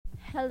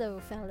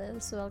Hello,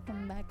 fellas.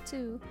 Welcome back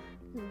to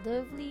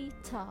Lovely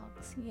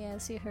Talks.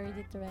 Yes, you heard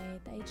it right.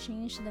 I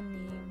changed the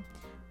name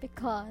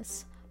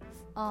because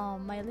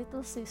my little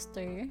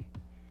sister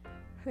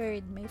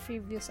heard my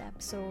previous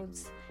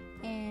episodes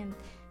and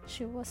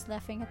she was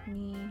laughing at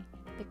me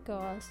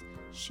because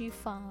she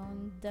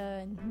found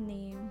the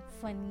name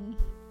funny.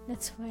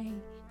 That's why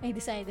I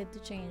decided to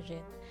change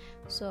it.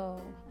 So,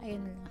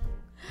 ayun lang.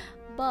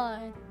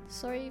 But,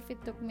 sorry if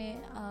it took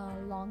me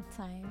a long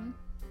time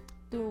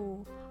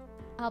to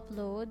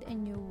upload a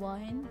new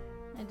one.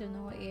 I don't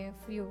know if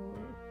you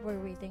were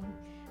waiting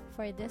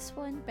for this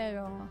one,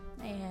 pero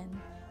ayan,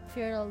 if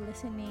you're all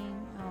listening,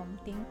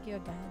 thank you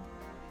God.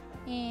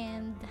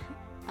 And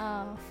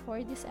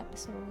for this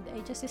episode, I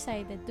just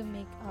decided to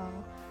make a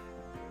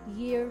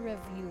year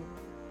review.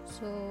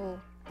 So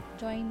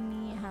join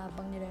me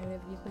habang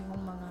nire-review ko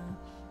yung mga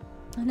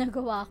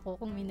nagawa ko,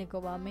 kung may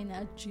nagawa, may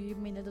na-achieve,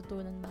 may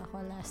natutunan ba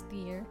ako last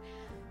year.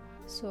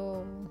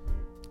 So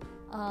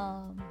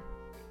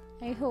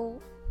I hope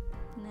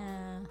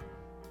na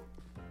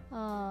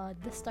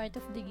the start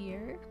of the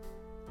year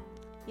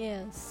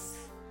is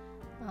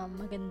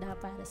maganda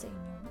para sa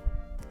inyo.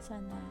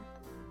 Sana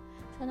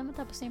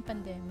matapos na yung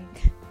pandemic.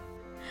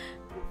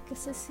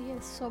 Kasi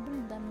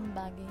sobrang daming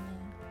bagay na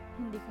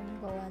hindi ko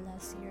nagawa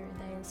last year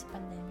dahil sa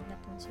pandemic na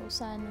to. So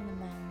sana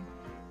naman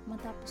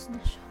matapos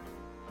na siya.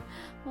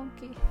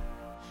 Okay.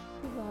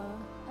 Diba?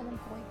 Alam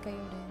ko kayo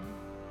rin.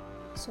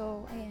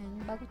 So, ayan,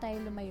 bago tayo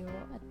lumayo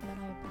at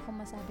marami pa akong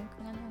masabing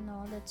kung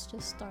ano, let's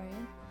just start.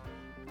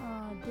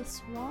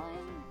 This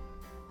one,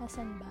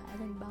 asan ba?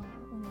 Alin ba ang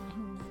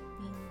unahin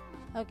natin?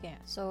 Okay,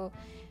 so,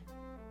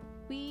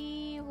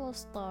 we will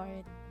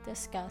start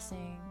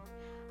discussing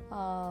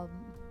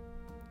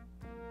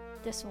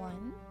this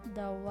one,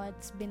 the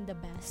what's been the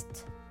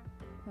best.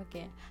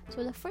 Okay,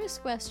 so the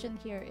first question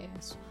here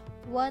is,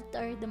 what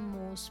are the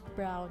most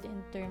proud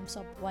in terms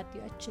of what you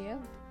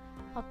achieved,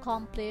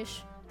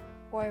 accomplished,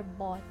 or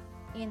bought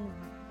in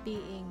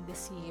being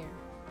this year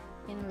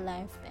in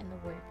life and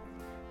work?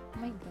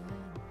 Oh my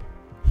God.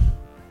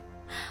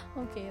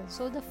 Okay,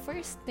 so the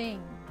first thing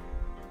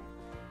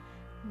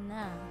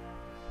na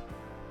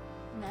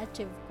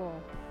na-achieve ko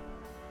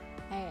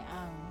ay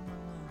ang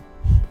mga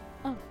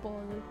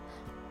Apple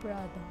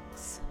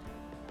products.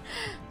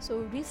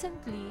 So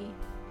recently,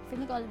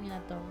 feeling ko alam niyo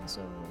na to. So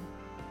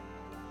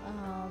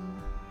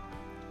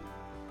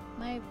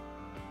my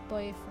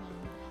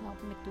boyfriend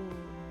helped me to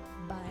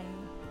buy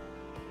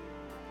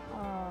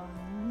a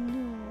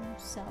new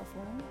cell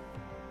phone.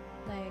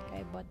 Like,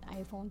 I bought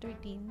iPhone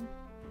 13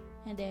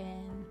 and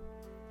then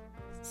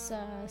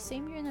sa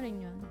same year na rin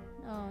yun,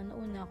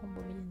 nauna akong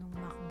bumili ng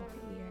MacBook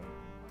Air.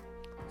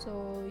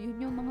 So, yun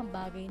yung mga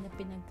bagay na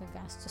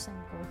pinagkagastosan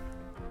ko.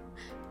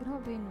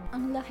 Grabe, no?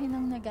 Ang laki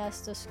ng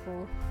nagastos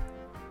ko.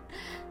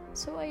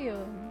 So,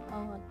 ayun,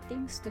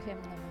 thanks to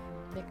him naman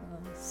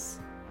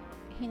because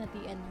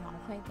hinatian niya ako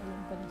kahit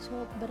alam ko na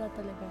sobra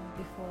talaga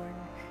before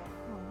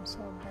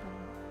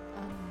sobrang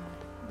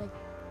like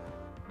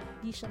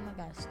di siya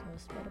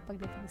magastos, pero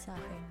pagdating sa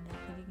akin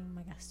like nagiging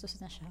magastos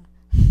na siya.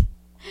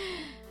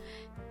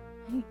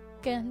 I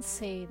can't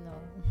say no.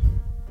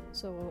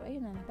 So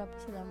ayun na,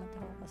 nagpapasalamat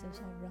ako kasi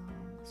sobrang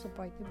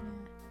supportive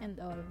niya and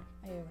all.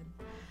 Ayun.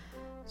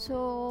 So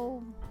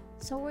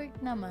sa work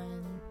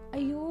naman,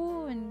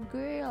 ayun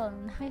girl,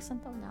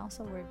 nakaisang taon na ako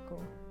sa work ko,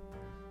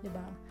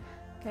 diba?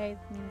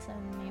 Kahit minsan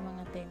may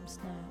mga times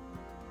na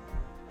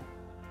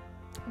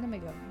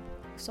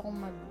gusto kong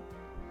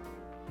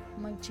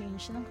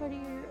mag-change ng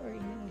career or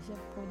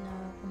iniisip ko na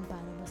kung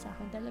paano ba sa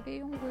akin talaga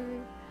yung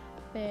work,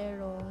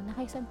 pero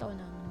nakaisang taon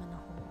na naman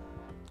ako,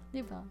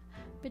 diba?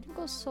 Pero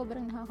ko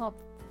sobrang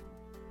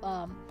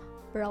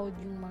proud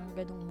yung mga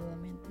ganong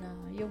moment na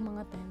yung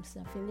mga times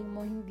na feeling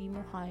mo hindi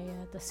mo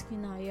kaya, tas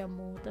kinaya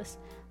mo, tas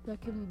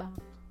looking back,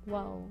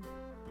 wow,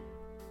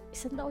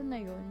 isang taon na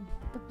yun,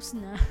 tapos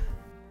na.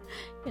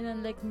 And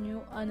then like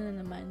new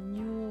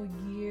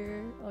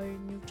year or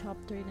new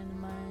chapter na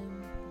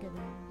naman,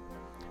 ganun.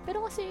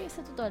 Pero kasi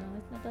sa totoo lang,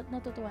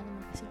 natutuwa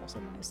naman kasi ako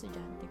sa mga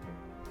estudyante ko.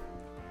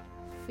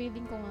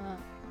 Feeling ko nga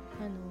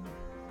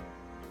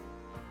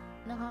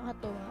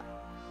nakakatuwa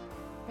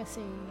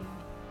kasi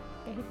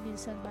kahit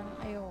minsan parang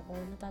ayoko,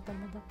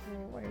 natatamad ako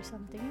or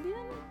something. Hindi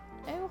naman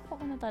ayoko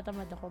kung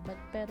natatamad ako,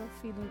 pero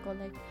feeling ko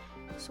like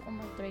gusto ko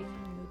mag-try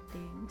ng new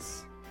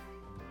things.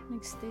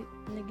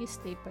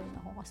 Nag-stay pa rin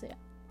ako kasi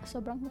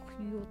sobrang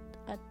cute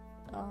at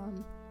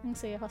ang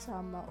saya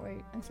kasama or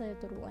ang saya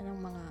turuan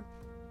ng mga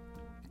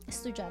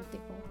estudyante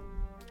ko.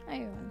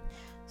 Ayun.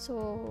 So,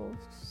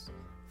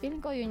 feeling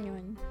ko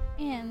yun.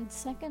 And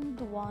second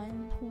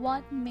one,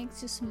 what makes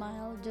you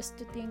smile just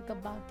to think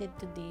about it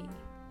today?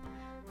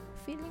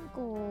 Feeling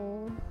ko,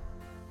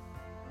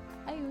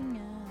 ayun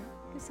nga.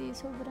 Kasi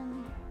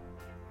sobrang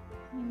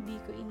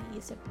hindi ko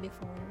iniisip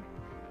before.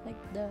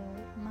 Like the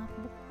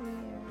MacBook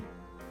Air,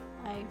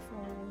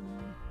 iPhone,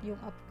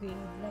 yung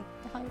upgrade. Like,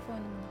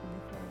 naka-iPhone naman ako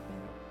before,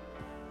 pero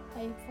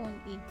iPhone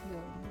 8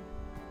 yun.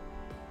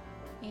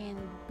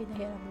 And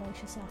pinahiram lang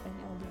siya sa akin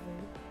ni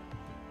Oliver.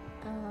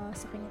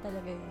 sa kanya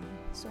talaga yun.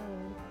 So,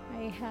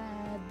 I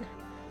had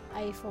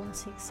iPhone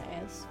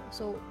 6s.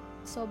 So,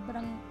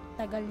 sobrang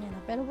tagal niya na.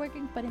 Pero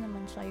working pa rin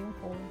naman siya yung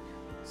phone.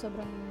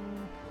 Sobrang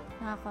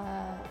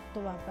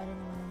nakakatuwa pa rin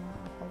naman ng mga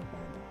Apple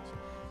products.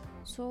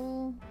 So,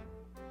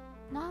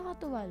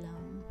 nakakatuwa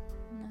lang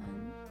na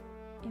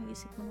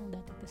iniisip mo nung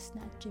dati tapos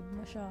na-achieve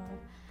mo siya.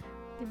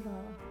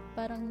 Diba?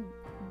 Parang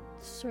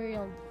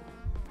surreal.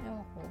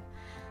 Ewan ko.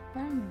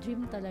 Parang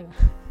dream talaga.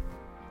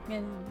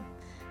 Ganun.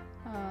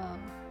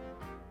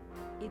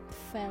 It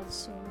felt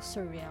so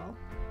surreal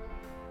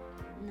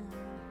na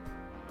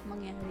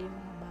mangyari yung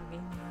mga bagay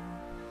na yun.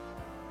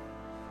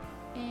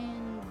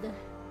 And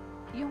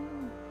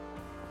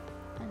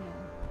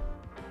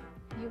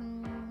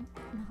yung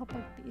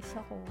nakapagtiis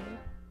ako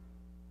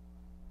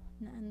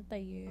na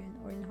antayin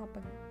or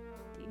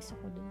nakapagtiis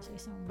ako dun sa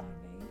isang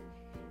bagay,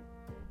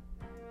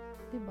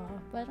 diba?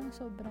 Parang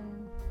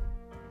sobrang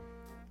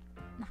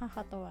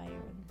nakakatawa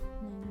yun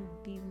na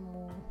hindi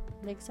mo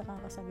like sa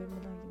kakasabi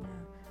mo lang na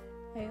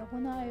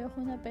ayoko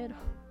na pero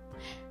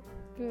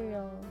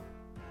girl,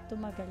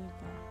 tumagal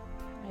ka.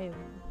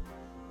 Ayun.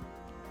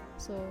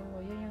 So,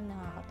 yun yung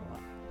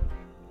nakakatawa.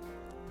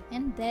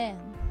 And then,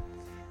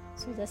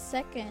 so the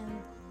second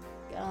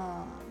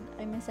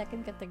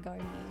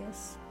category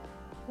is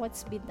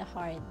what's been the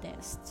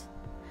hardest.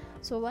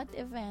 So, what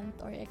event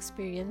or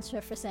experience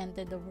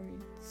represented the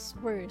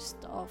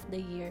worst of the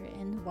year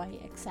and why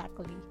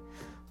exactly?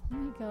 Oh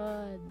my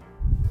God.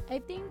 I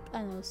think,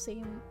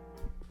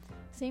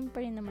 same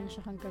pa rin naman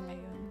siya hanggang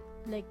ngayon.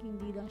 Like,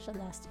 hindi lang siya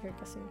last year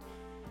kasi,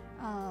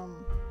 nung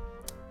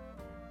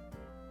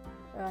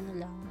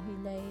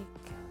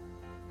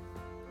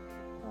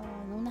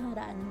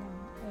nakaraan lang,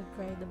 I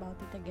cried about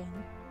it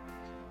again.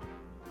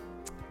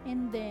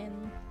 And then,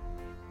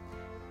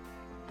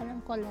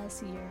 alam ko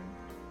last year,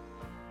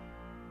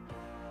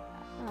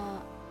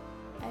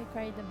 I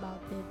cried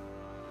about it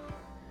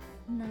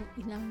ng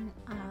ilang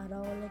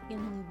araw, like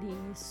ilang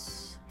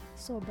days.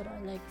 Sobra,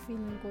 like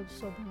feeling ko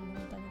sobrang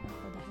lang talaga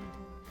ako dahil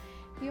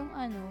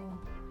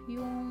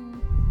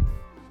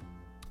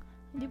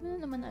hindi mo na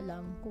naman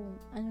alam kung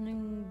ano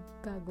yung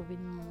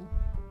gagawin mo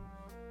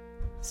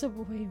sa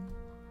buhay mo.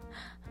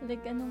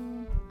 Like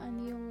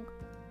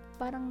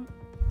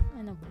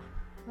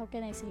how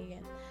can I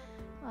say it?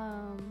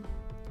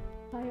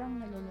 Parang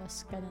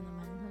nalolos ka na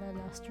naman,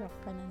 nalost track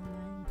ka na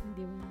naman,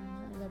 hindi mo na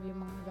alam yung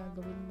mga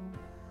gagawin mo,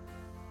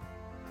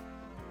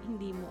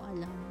 hindi mo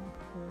alam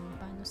kung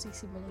paano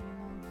sisimulan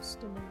yung mga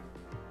gusto mo,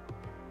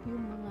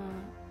 yung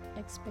mga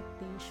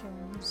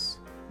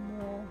expectations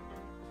mo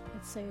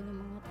at sa'yo ng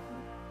mga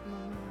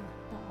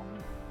taong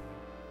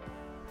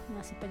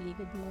nasa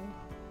paligid mo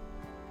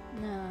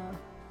na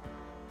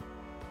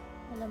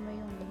alam mo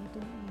yung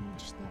ganitong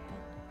age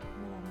dapat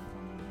marami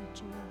kang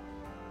achieve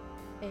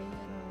pero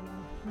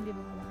hindi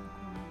mo alam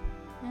kung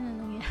ano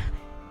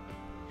nangyari.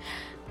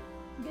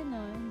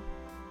 Ganon.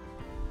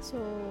 So,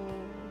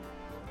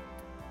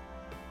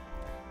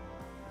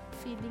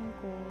 feeling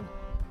ko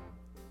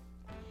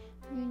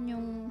yun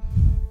yung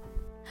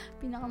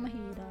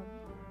pinakamahirap.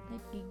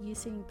 Like,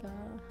 gigising ka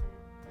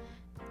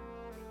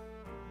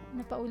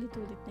na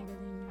paulit-ulit na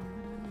gano'n yung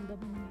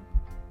nararamdaman mo.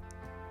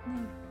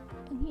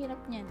 Ang hirap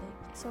niya, like,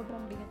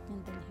 sobrang bigat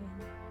niyang dalhin.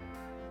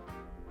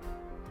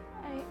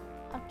 I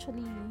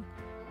actually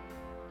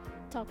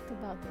talked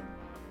about it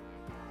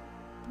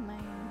to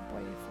my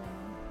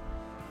boyfriend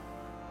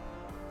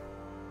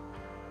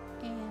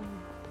and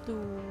to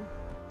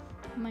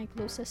my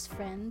closest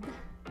friend.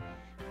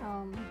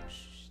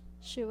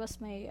 She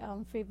was my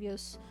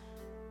previous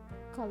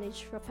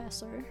college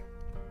professor.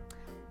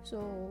 So,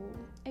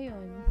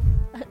 ayun.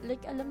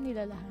 Like, alam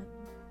nila lahat.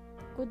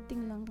 Good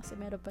thing lang kasi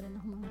meron pa rin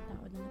ako mga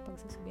tao na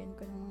napagsasabihan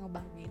ko ng mga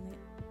bagay na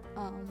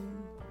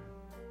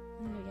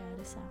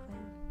nangyayari sa akin.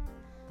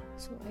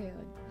 So,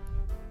 ayun.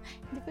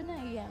 Hindi ko na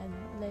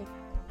like,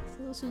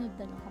 susunod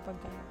na lang kapag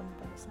kaya ko na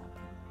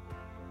pag-usapan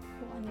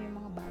kung ano yung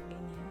mga bagay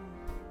na yun.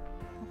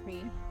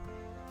 Okay?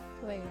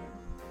 So, ayun.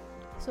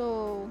 So,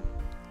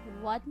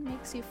 what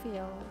makes you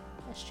feel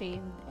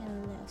ashamed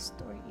and less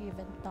or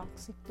even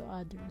toxic to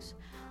others?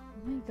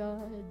 Oh my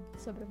God,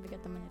 sobrang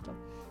bigat naman ito.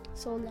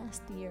 So,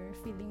 last year,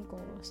 feeling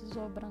ko,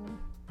 sobrang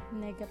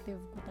negative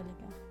ko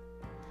talaga.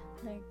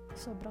 Like,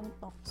 sobrang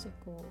toxic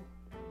ko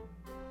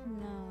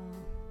na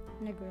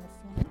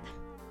girlfriend.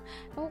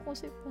 Ako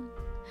kasi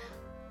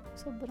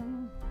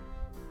sobrang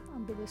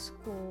ang bilis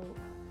ko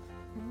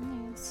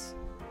nainis,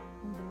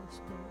 ang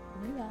bilis ko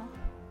umiyak.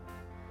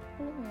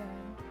 Alam mo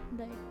yan,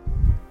 like,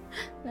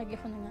 lagi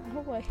ako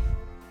nangaaway.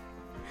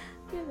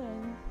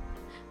 Ganun.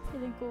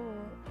 Feeling ko,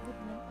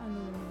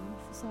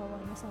 sasawa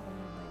na sa akin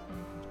ng bike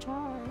ng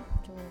char.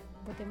 So,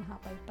 buti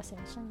mahapa yung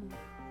pasensya niya.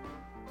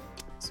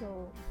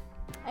 So,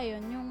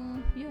 ayun,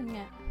 yun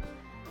nga.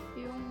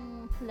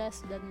 Yung less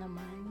than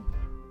naman,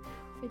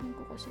 feeling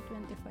ko kasi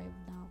 25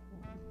 na ako.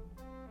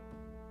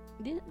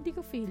 Hindi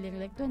ko feeling,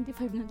 like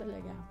 25 na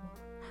talaga ako.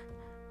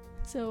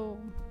 So,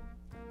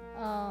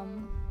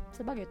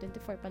 sa bagay,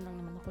 24 pa lang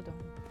naman ako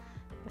doon.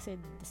 Kasi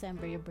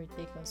December yung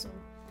birthday ko. So,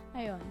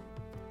 ayun.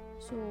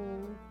 So,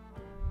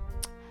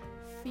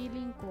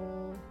 feeling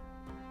ko,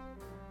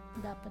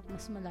 dapat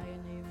mas malayo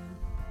na yung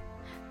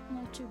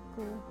na-achieve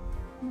ko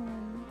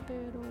noon.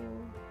 Pero,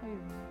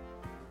 ayun,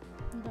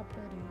 wala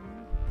pa rin.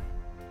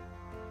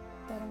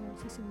 Parang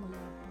nagsisimula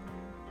pa.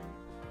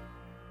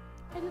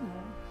 I don't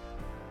know.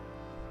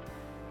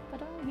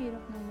 Parang ang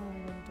hirap ng mga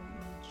ganitong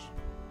age.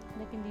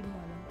 Like, hindi mo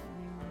alam kung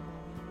ano yung mga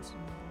bagay na gusto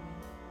mo gawin.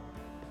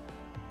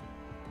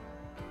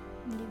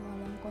 Hindi mo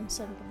alam kung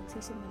saan ka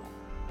magsisimula.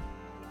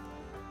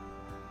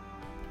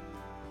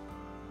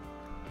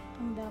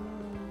 Ang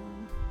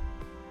daming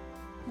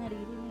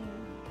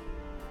naririnig.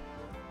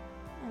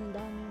 Ang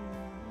daming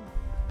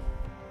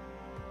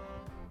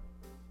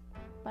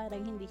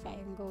parang hindi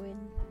kayang gawin.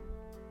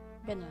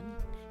 Ganon.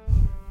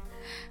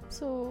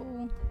 So,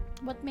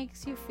 what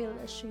makes you feel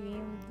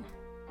ashamed?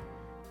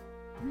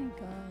 Oh my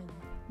God.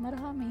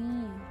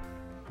 Marami.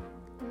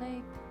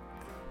 Like,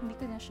 hindi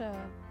ko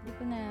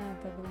na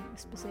gagawin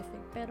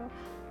specific. Pero,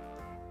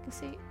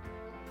 kasi,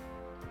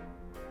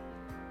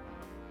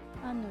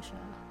 ano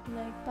siya?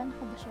 Like, paano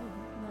ko ba siya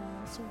na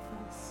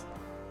surface?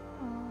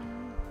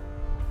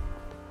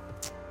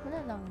 Wala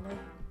lang.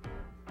 Like,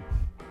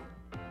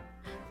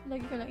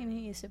 lagi ko lang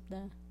iniisip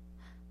na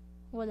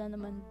wala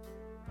naman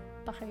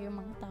pake yung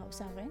mga tao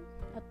sa akin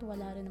at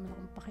wala rin naman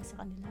akong pake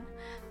sa kanila.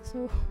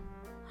 So,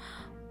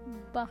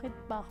 bakit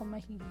pa ako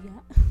mahiya?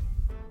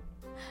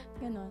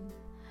 Ganon.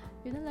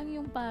 Yun na lang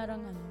yung parang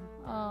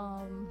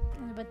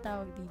ano ba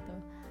tawag dito?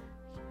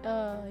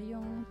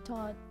 Yung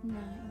thought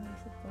na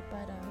inisip ko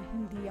para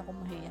hindi ako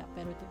mahiya,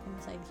 pero deep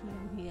inside,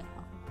 hiya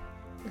ako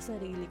sa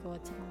sarili ko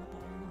at sa mga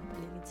tao na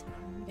paligid sa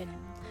akin.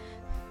 Ganon.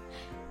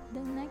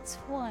 The next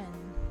one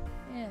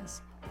is,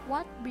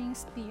 what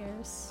brings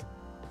tears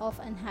of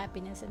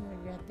unhappiness and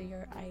regret to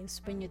your eyes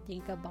when you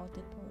think about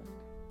it all?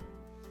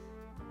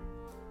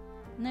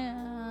 Na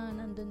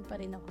nandun pa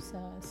rin ako sa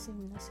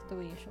same na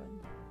situation.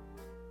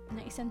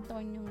 Na isang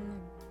taon yung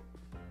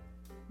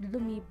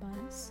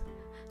lumipas,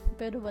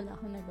 pero wala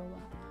akong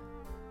nagawa.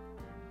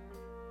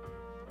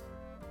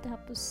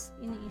 Tapos,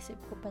 iniisip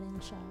ko pa rin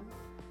siya.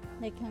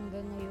 Like,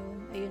 hanggang ngayon,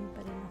 ayun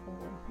pa rin ako.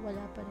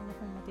 Wala pa rin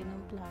akong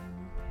matinong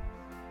plano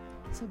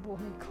sa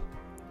buhay ko.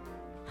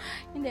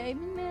 Hindi, I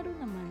mean, meron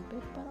naman.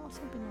 Pero parang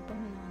kasi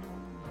pinapahinaan ako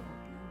ng buhay.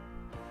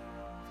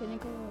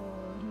 Feeling ko,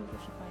 hindi ko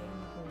siya kaya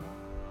magawa.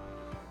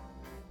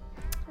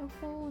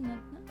 Ako,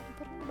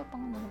 parang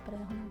napapangunahan pa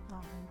rin ako ng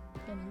tao.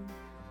 Ganun.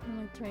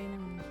 Mag-try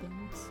ng mga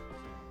things.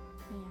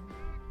 Ayan.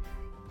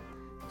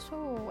 So,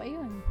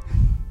 ayun.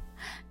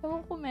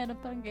 Ewan ko meron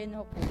parang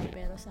ganyan ako.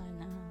 Pero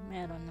sana,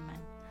 meron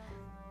naman.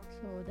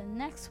 So, the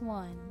next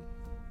one.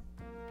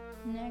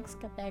 Next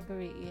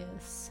category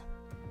is,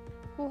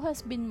 who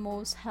has been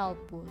most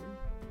helpful?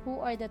 Who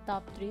are the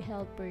top 3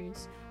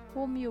 helpers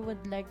whom you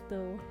would like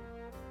to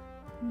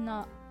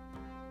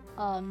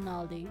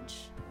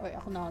acknowledge?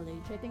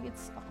 I think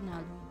it's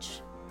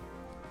acknowledge.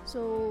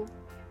 So,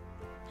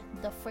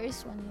 the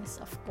first one is,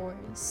 of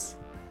course,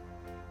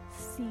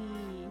 si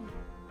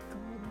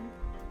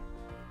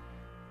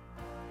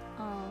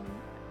God.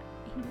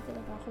 Hindi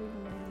talaga ako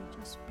yung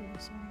religious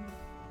person.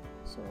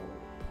 So,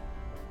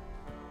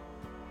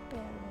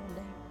 pero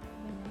like,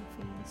 when I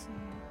face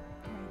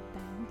hard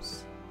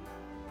times,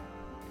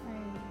 I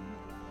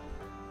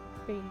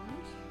pray.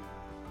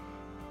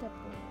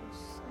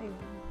 Tapos,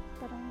 ayun,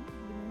 parang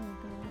binigay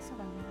ko lang sa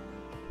kanya.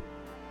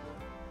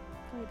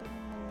 Kahit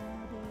anong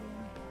nangyari,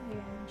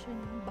 ayun, siya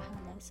yung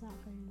bahala sa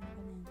akin.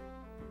 Ganun.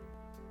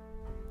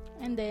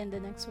 And then, the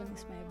next one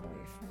is my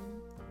boyfriend.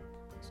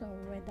 So,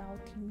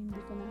 without him,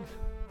 hindi ko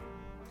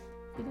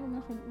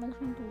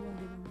malaking tulong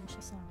din naman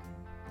siya sa akin.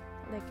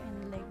 Like,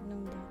 and like,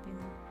 nung dati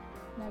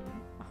na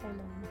ako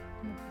lang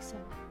mag-isa.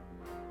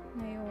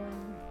 Ngayon,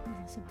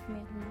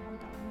 meron na akong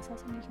taong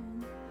nasasabihan.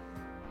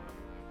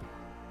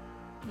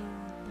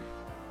 And,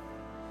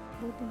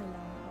 buti na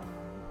lang,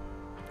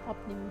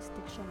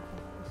 optimistic siya ako.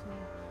 So,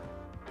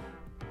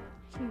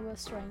 he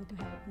was trying to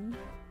help me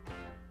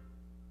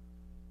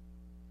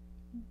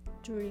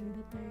during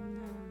the time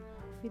na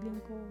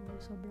feeling ko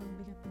sobrang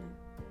bigat na.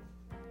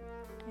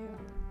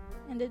 Ayun.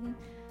 And then,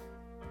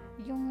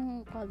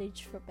 yung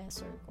college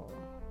professor ko,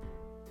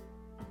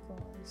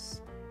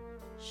 because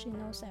she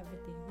knows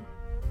everything.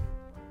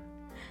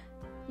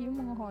 Yung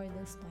mga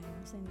hardest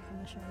times, hindi ko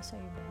na-share sa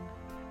iba.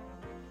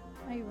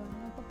 Ayun,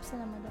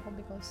 nagpapasalamat ako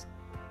because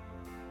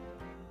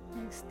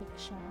nag-stick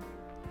siya.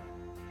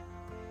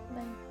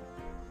 Like,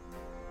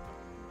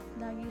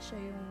 lagi siya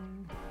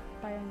yung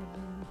parang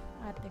naging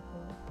ate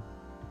ko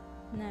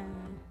na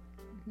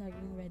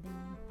laging ready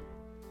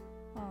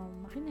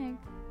makinig,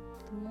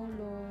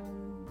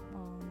 tumulong,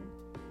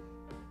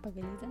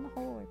 pagalitan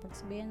ako or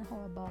pagsabihan ako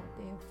about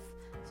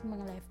sa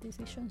mga life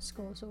decisions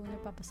ko. So,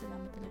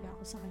 nagpapasalamat talaga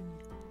ako sa kanya.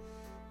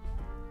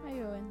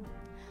 Ayun.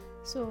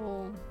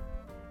 So,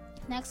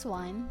 next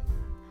one.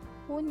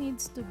 Who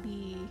needs to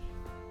be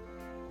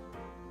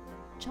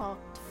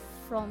chalked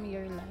from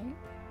your life?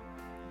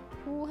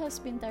 Who has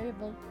been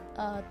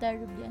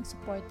terribly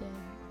unsupportive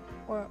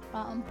or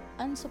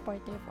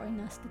unsupportive or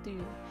nasty to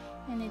you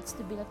and needs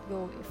to be let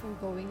go if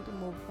you're going to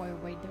move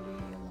forward the way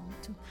you long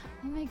to.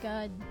 Oh my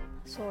God.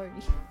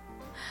 Sorry.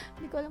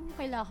 Hindi ko alam kung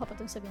kailangan ko pa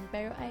itong sabihin.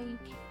 Pero I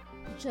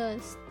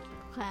just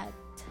had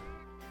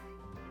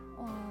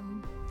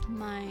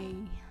my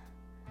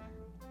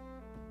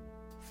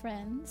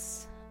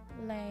friends,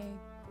 like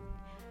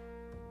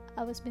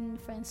I was been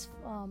friends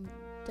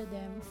to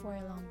them for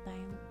a long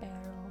time,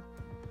 pero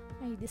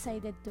I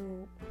decided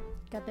to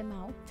cut them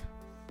out.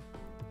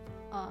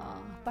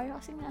 Parang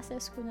kasi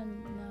na-assess ko na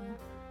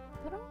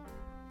parang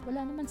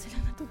wala naman sila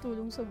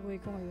natutulong sa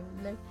buhay ko ngayon.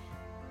 Like,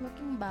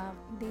 looking back,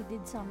 they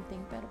did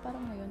something, pero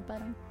parang ngayon,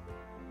 parang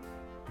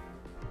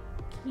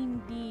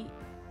hindi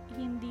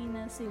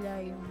na sila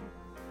yung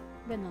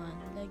ganon.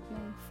 Like,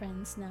 yung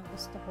friends na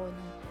gusto ko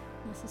na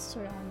nasa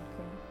surround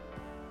ko.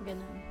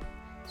 Ganon.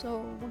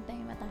 So, huwag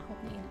tayong matakot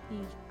na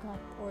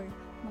i-cut or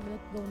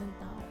mag-let go ng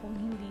tao kung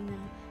hindi na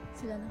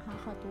sila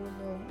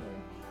nakakatulong or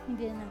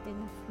hindi na natin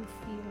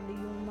feel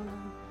yung mga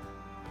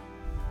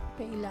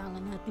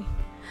kailangan natin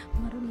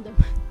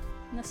maramdaman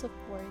na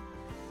support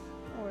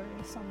or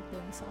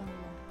something sa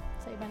kanila,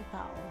 sa ibang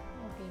tao.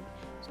 Okay?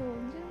 So,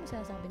 hindi naman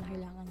sinasabi na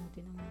kailangan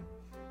natin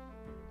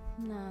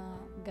na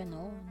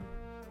ganon,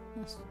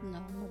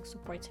 na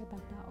mag-support sa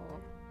ibang tao.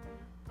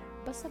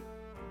 Basta,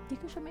 di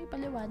ko siya may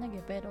paliwanag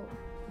pero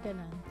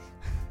ganon.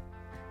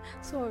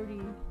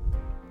 Sorry.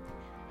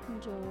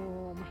 Medyo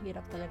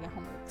mahirap talaga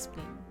akong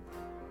mag-explain.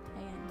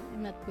 Ayan.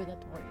 I'm not good at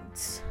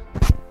words.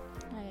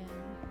 Ayan.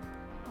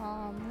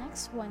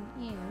 Next one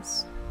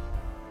is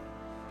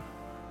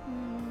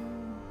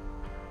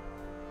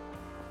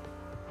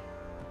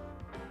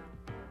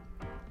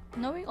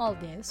knowing all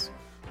this,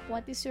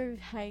 what is your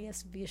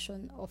highest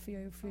vision of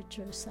your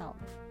future self?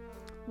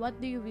 What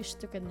do you wish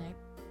to connect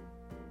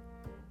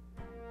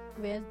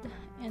with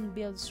and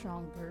build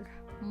stronger,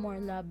 more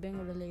loving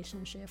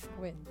relationship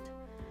with?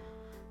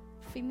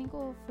 Feeling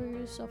ko,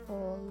 first of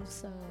all,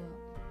 sa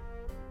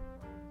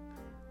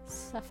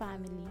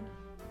family.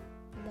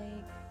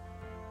 Like,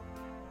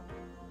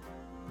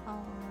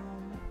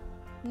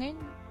 ngayon,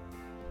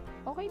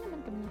 okay naman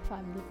kami ng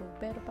family ko,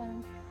 pero parang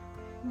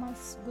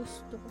mas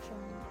gusto ko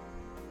siyang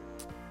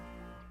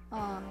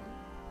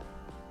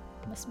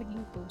mas maging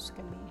close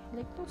kami.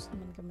 Like, close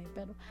naman kami,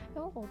 pero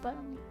ewan ko,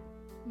 parang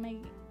may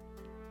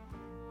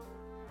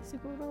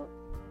siguro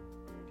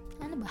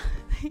ano ba?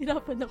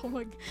 Hirapan ako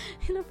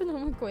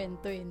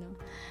magkwento no?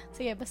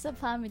 Sige, basta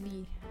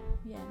family.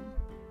 Yan.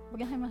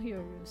 Huwag na kayo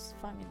ma-curious.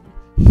 Family.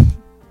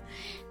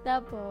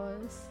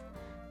 Tapos,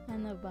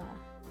 ano ba?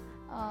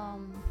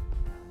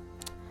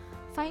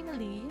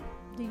 Finally,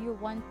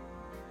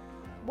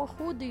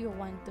 who do you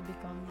want to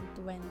become in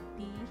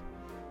 2022?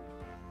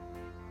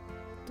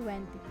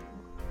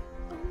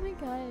 Oh my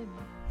God.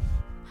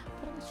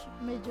 Parang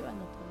medyo ang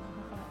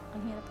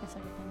hirap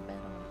kasagutin,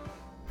 pero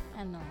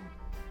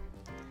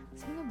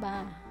sino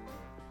ba?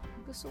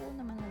 Gusto ko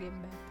naman maging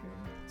better.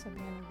 Sabi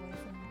nga ng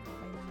boyfriend ko,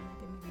 kailangan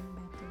natin maging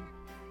better.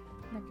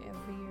 Like,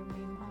 every year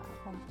may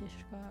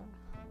maka-accomplish ka.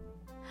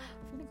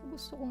 Feeling ko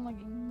gusto kong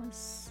maging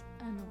mas,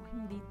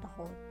 hindi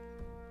takot.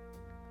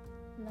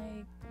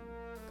 Like,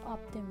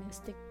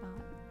 optimistic pa.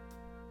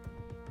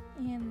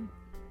 And,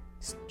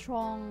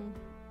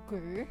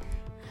 stronger.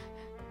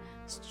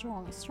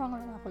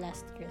 Stronger na ako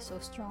last year. So,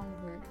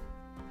 stronger.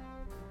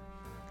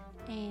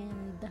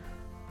 And,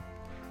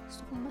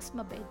 gusto kong mas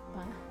mabait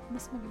pa.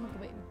 Mas maging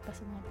mabait pa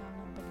sa mga tao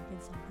na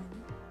paligid sa akin.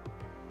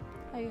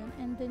 Ayun.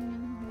 And then,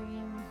 yung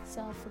maging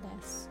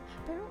selfless.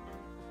 Pero,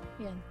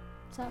 yan.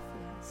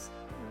 Selfless.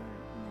 Or,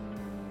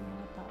 yung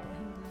mga tao,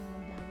 hindi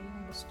naman lagi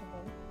yung gusto ko.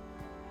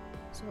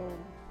 So,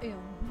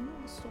 ayun. Yung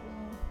gusto ko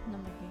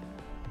na maging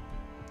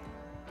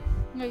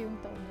ngayong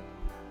taon na.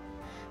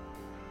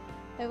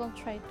 I will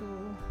try to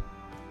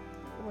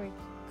work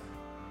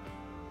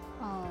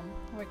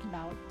it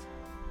out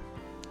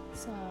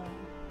sa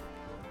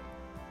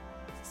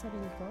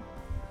sarili ko.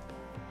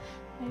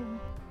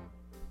 Ayun.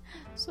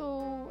 So,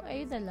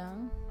 ayun na lang.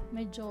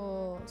 Medyo,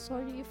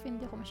 sorry if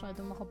hindi ako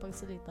masyadong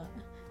makapagsalita.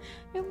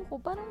 Ewan ko,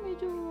 parang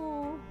medyo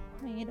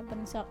mahirap pa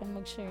rin sa akin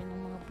mag-share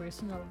ng mga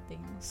personal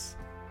things.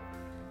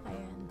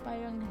 Ayan,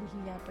 parang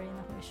nahihiya pa rin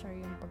ako i-share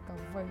yung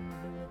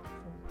pagka-vulnerability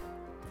ko.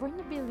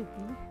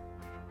 Vulnerability?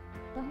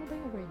 Tama ba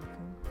yung word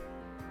ko?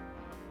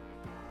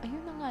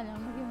 Ayun na nga lang,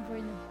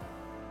 maging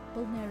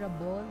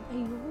vulnerable.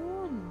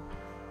 Ayun!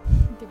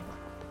 Diba?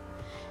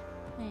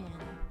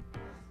 Ayan.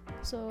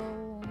 So,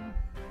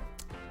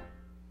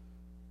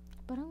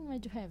 parang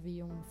medyo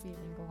heavy yung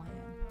feeling ko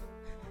ngayon.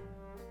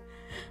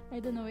 I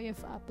don't know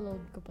if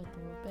upload ko pa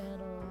to,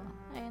 pero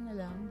ayan na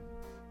lang.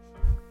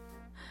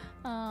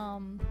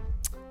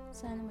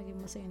 Sana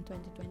maging masaya yung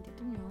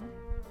 2022 nyo.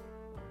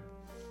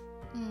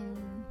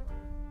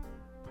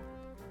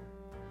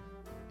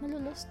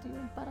 Nalulost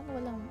yun. Parang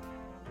walang...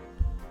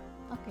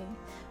 Okay.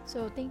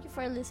 So, thank you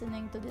for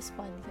listening to this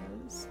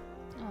podcast.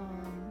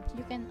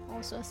 You can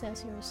also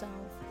assess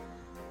yourself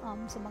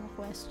sa mga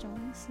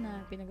questions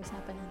na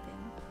pinag-usapan natin.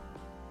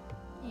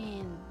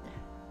 And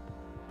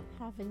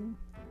have a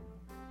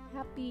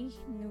happy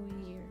new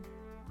year.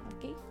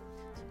 Okay?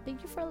 So, thank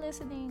you for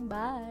listening.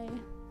 Bye!